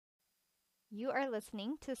You are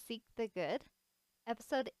listening to Seek the Good,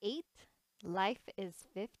 Episode 8 Life is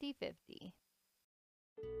 50-50.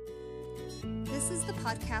 This is the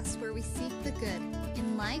podcast where we seek the good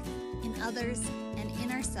in life, in others, and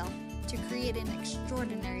in ourselves to create an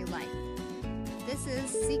extraordinary life. This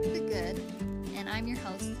is Seek the Good, and I'm your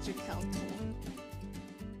host, Jaquel Toll.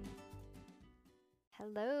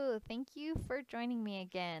 Hello, thank you for joining me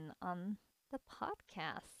again on the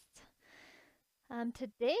podcast.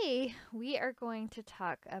 Today, we are going to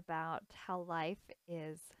talk about how life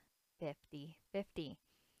is 50-50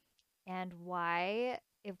 and why,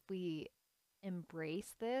 if we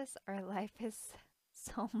embrace this, our life is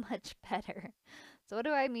so much better. So what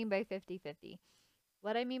do I mean by 50-50?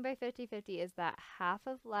 What I mean by 50-50 is that half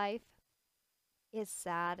of life is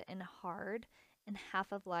sad and hard, and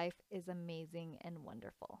half of life is amazing and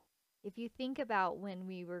wonderful. If you think about when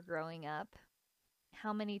we were growing up,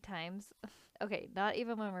 how many times, okay, not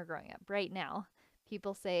even when we're growing up, right now,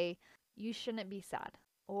 people say, you shouldn't be sad,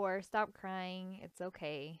 or stop crying, it's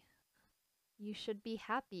okay, you should be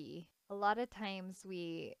happy. A lot of times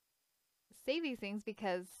we say these things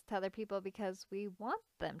to other people because we want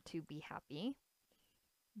them to be happy,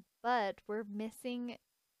 but we're missing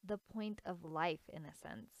the point of life in a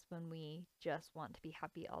sense when we just want to be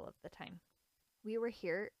happy all of the time. We were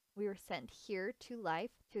sent here to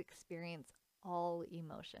life to experience all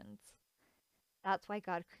emotions. That's why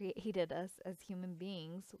God created us as human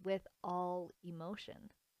beings with all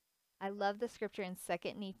emotion. I love the scripture in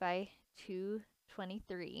 2 Nephi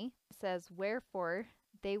 2:23. It says, "Wherefore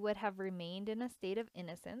they would have remained in a state of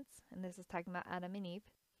innocence," and this is talking about Adam and Eve,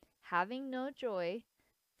 "having no joy,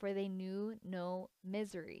 for they knew no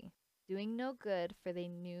misery, doing no good, for they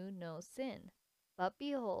knew no sin. But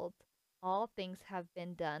behold, all things have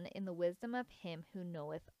been done in the wisdom of him who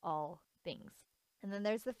knoweth all things." And then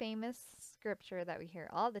there's the famous scripture that we hear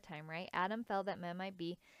all the time, right? Adam fell that men might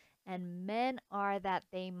be, and men are that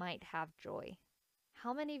they might have joy.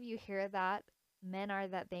 How many of you hear that? Men are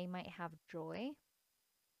that they might have joy,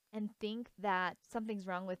 and think that something's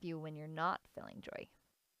wrong with you when you're not feeling joy,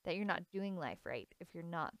 that you're not doing life right if you're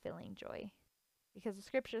not feeling joy. Because the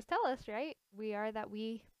scriptures tell us, right? We are that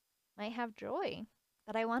we might have joy.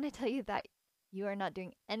 But I want to tell you that you are not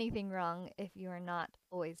doing anything wrong if you are not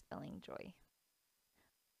always feeling joy.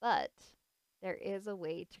 But there is a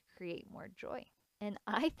way to create more joy. And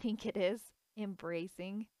I think it is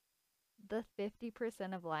embracing the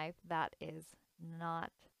 50% of life that is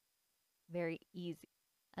not very easy.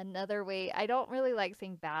 Another way, I don't really like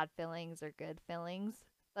saying bad feelings or good feelings,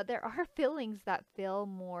 but there are feelings that feel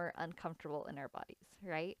more uncomfortable in our bodies,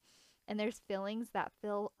 right? And there's feelings that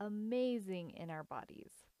feel amazing in our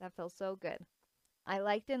bodies, that feel so good. I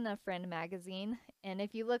liked in the Friend magazine, and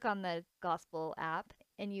if you look on the Gospel app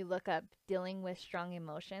and you look up dealing with strong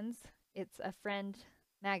emotions, it's a Friend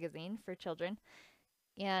magazine for children.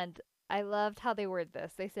 And I loved how they word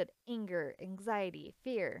this. They said anger, anxiety,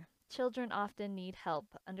 fear. Children often need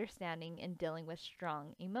help understanding and dealing with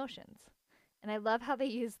strong emotions. And I love how they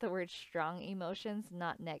use the word strong emotions,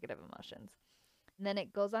 not negative emotions. And then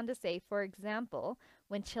it goes on to say, for example,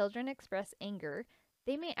 when children express anger,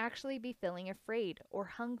 they may actually be feeling afraid or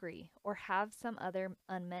hungry or have some other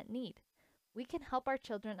unmet need. We can help our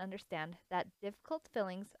children understand that difficult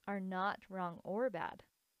feelings are not wrong or bad.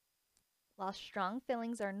 While strong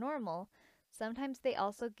feelings are normal, sometimes they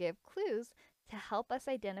also give clues to help us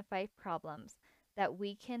identify problems that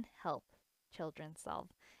we can help children solve.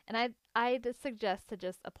 And I'd suggest to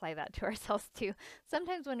just apply that to ourselves too.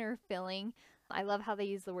 Sometimes when we're feeling, I love how they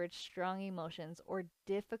use the word strong emotions or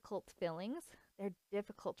difficult feelings. They're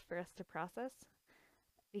difficult for us to process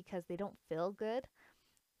because they don't feel good.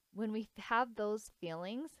 When we have those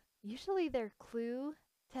feelings, usually they're a clue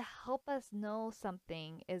to help us know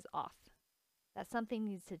something is off, that something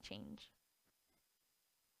needs to change.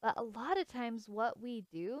 But a lot of times what we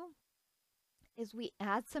do is we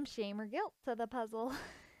add some shame or guilt to the puzzle.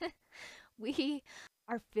 We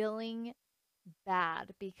are feeling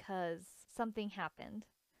bad because something happened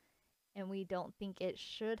and we don't think it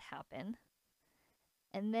should happen.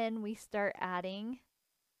 And then we start adding,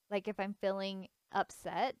 like if I'm feeling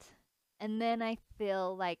upset, and then I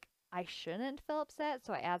feel like I shouldn't feel upset,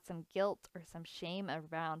 so I add some guilt or some shame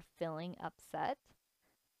around feeling upset,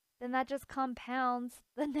 then that just compounds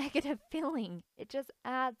the negative feeling. It just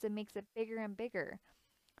adds and makes it bigger and bigger.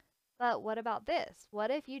 But what about this?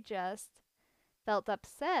 What if you just felt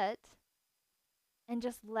upset and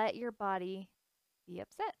just let your body be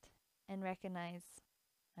upset and recognize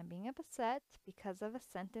I'm being upset because of a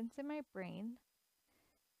sentence in my brain,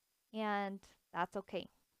 and that's okay.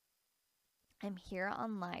 I'm here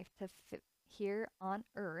on life here on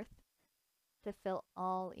earth to feel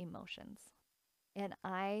all emotions, and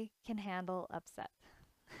I can handle upset.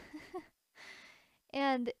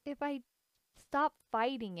 And if I stop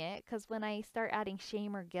fighting it, because when I start adding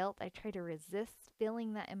shame or guilt, I try to resist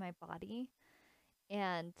feeling that in my body,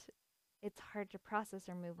 and it's hard to process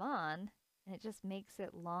or move on, and it just makes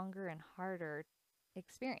it longer and harder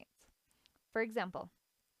experience. For example,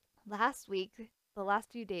 last week, the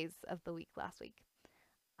last few days of the week last week,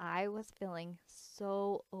 I was feeling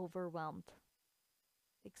so overwhelmed,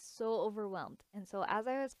 like so overwhelmed. And so as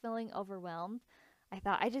I was feeling overwhelmed, I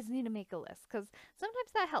thought I just need to make a list, because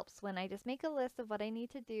sometimes that helps when I just make a list of what I need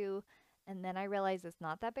to do. And then I realize it's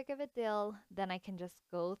not that big of a deal. Then I can just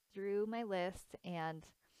go through my list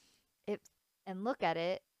it and look at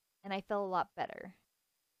it, and I feel a lot better.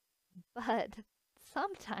 But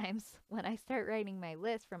sometimes when I start writing my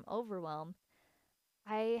list from overwhelm,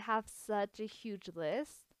 I have such a huge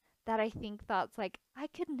list that I think thoughts like, I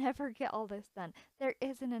could never get all this done. There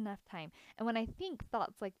isn't enough time. And when I think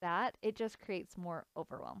thoughts like that, it just creates more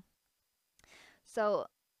overwhelm. So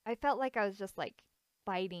I felt like I was just like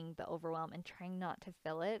fighting the overwhelm and trying not to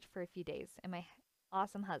feel it for a few days. And my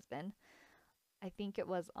awesome husband, I think it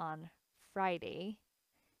was on Friday,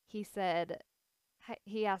 he said,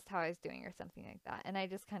 he asked how I was doing or something like that. And I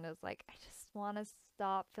just kind of was like, I just want to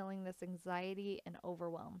stop feeling this anxiety and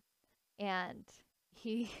overwhelm. And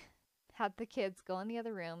he had the kids go in the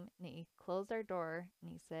other room, and he closed our door,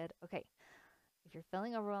 and he said, okay, if you're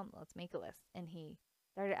feeling overwhelmed, let's make a list. And he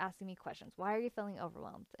started asking me questions. Why are you feeling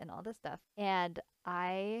overwhelmed? And all this stuff. And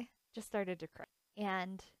I just started to cry.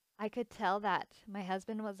 And I could tell that my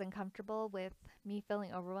husband was uncomfortable with me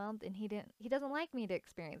feeling overwhelmed, and he doesn't like me to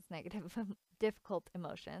experience difficult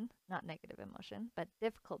emotion, not negative emotion, but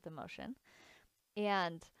difficult emotion.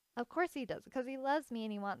 And of course he does, because he loves me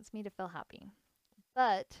and he wants me to feel happy.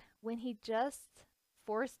 But when he just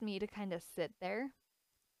forced me to kind of sit there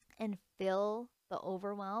and feel the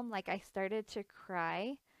overwhelm, like I started to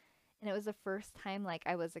cry, and it was the first time like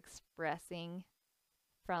I was expressing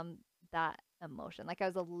from that emotion. Like I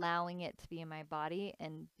was allowing it to be in my body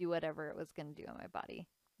and do whatever it was going to do in my body,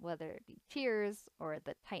 whether it be tears or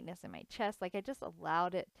the tightness in my chest. Like I just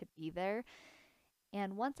allowed it to be there.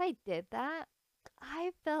 And once I did that,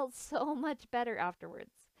 I felt so much better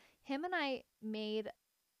afterwards. Him and I made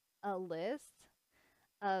a list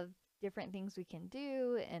of different things we can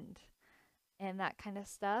do and that kind of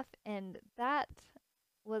stuff, and that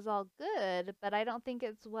was all good, but I don't think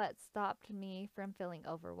it's what stopped me from feeling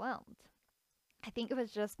overwhelmed. I think it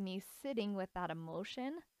was just me sitting with that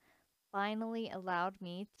emotion finally allowed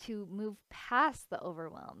me to move past the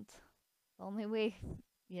overwhelmed. The only way,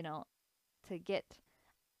 you know,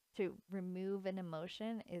 to remove an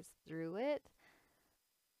emotion is through it.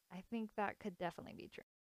 I think that could definitely be true.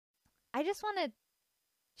 I just wanted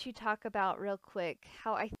to talk about real quick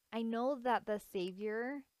how I know that the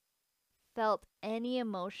Savior felt any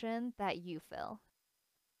emotion that you feel.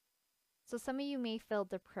 So some of you may feel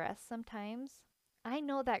depressed sometimes. I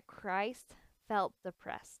know that Christ felt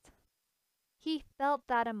depressed. He felt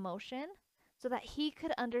that emotion so that he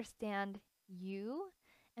could understand you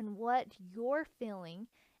and what you're feeling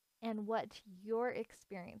and what you're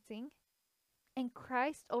experiencing. And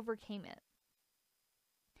Christ overcame it.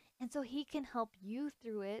 And so he can help you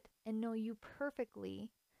through it and know you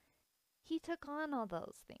perfectly. He took on all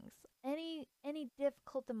those things, any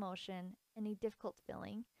difficult emotion, any difficult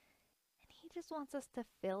feeling, and he just wants us to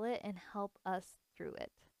feel it and help us through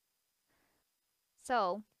it.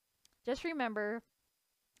 So just remember,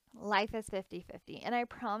 life is 50-50. And I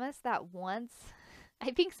promise that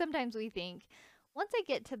I think sometimes we think, once I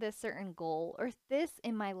get to this certain goal or this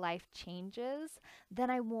in my life changes, then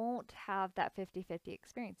I won't have that 50-50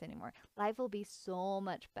 experience anymore. Life will be so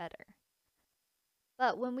much better.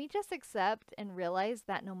 But when we just accept and realize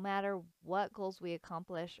that no matter what goals we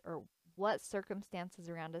accomplish or what circumstances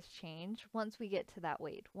around us change, once we get to that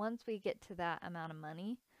weight, once we get to that amount of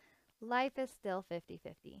money, life is still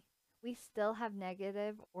 50-50. We still have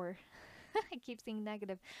negative, or I keep saying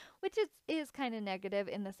negative, which is kind of negative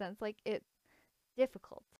in the sense like it's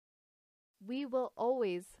difficult. We will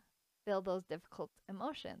always feel those difficult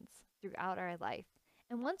emotions throughout our life.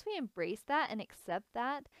 And once we embrace that and accept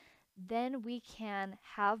that, then we can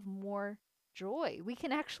have more joy. We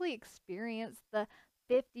can actually experience the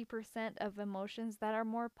 50% of emotions that are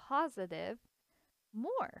more positive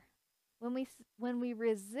more. When we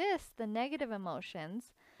resist the negative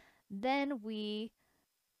emotions, then we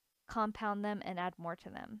compound them and add more to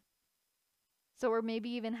them. So we're maybe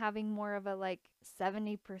even having more of a like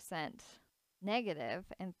 70% negative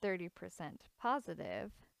and 30%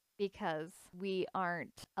 positive because we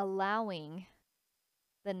aren't allowing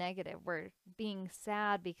the negative. We're being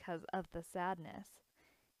sad because of the sadness.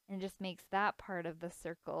 And it just makes that part of the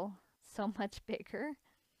circle so much bigger.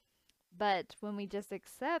 But when we just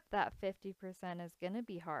accept that 50% is going to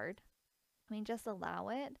be hard, just allow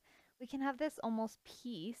it, we can have this almost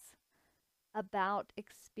peace about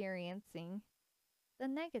experiencing the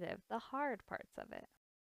negative, the hard parts of it.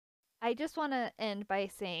 I just want to end by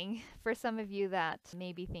saying, for some of you that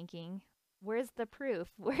may be thinking, where's the proof?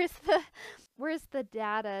 Where's the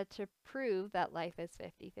data to prove that life is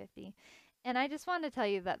 50-50? And I just want to tell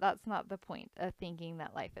you that that's not the point of thinking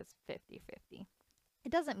that life is 50-50.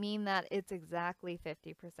 It doesn't mean that it's exactly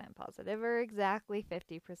 50% positive or exactly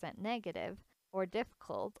 50% negative or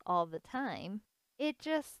difficult all the time. It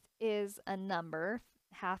just is a number,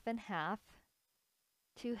 half and half,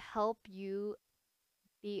 to help you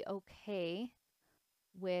be okay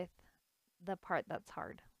with the part that's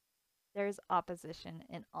hard. There's opposition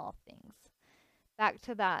in all things. Back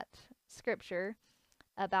to that scripture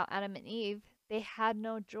about Adam and Eve, they had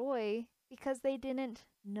no joy because they didn't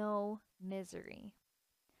know misery.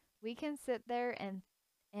 We can sit there and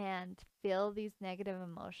feel these negative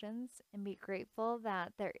emotions and be grateful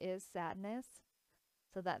that there is sadness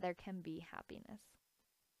so that there can be happiness.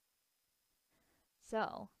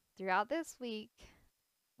 So, throughout this week,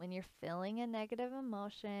 when you're feeling a negative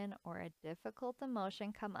emotion or a difficult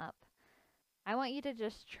emotion come up, I want you to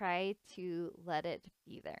just try to let it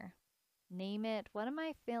be there. Name it. What am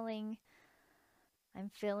I feeling? I'm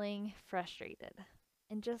feeling frustrated.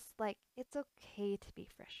 And just it's okay to be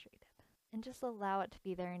frustrated. And just allow it to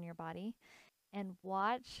be there in your body and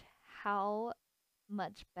watch how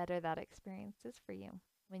much better that experience is for you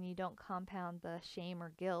when you don't compound the shame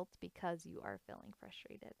or guilt because you are feeling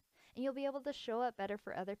frustrated. And you'll be able to show up better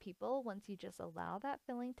for other people once you just allow that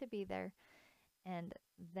feeling to be there and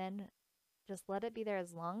then just let it be there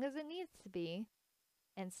as long as it needs to be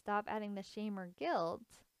and stop adding the shame or guilt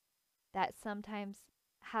that sometimes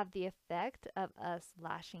have the effect of us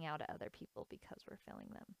lashing out at other people because we're feeling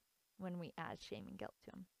them when we add shame and guilt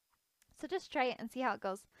to them. So just try it and see how it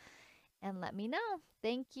goes and let me know.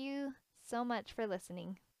 Thank you so much for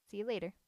listening. See you later.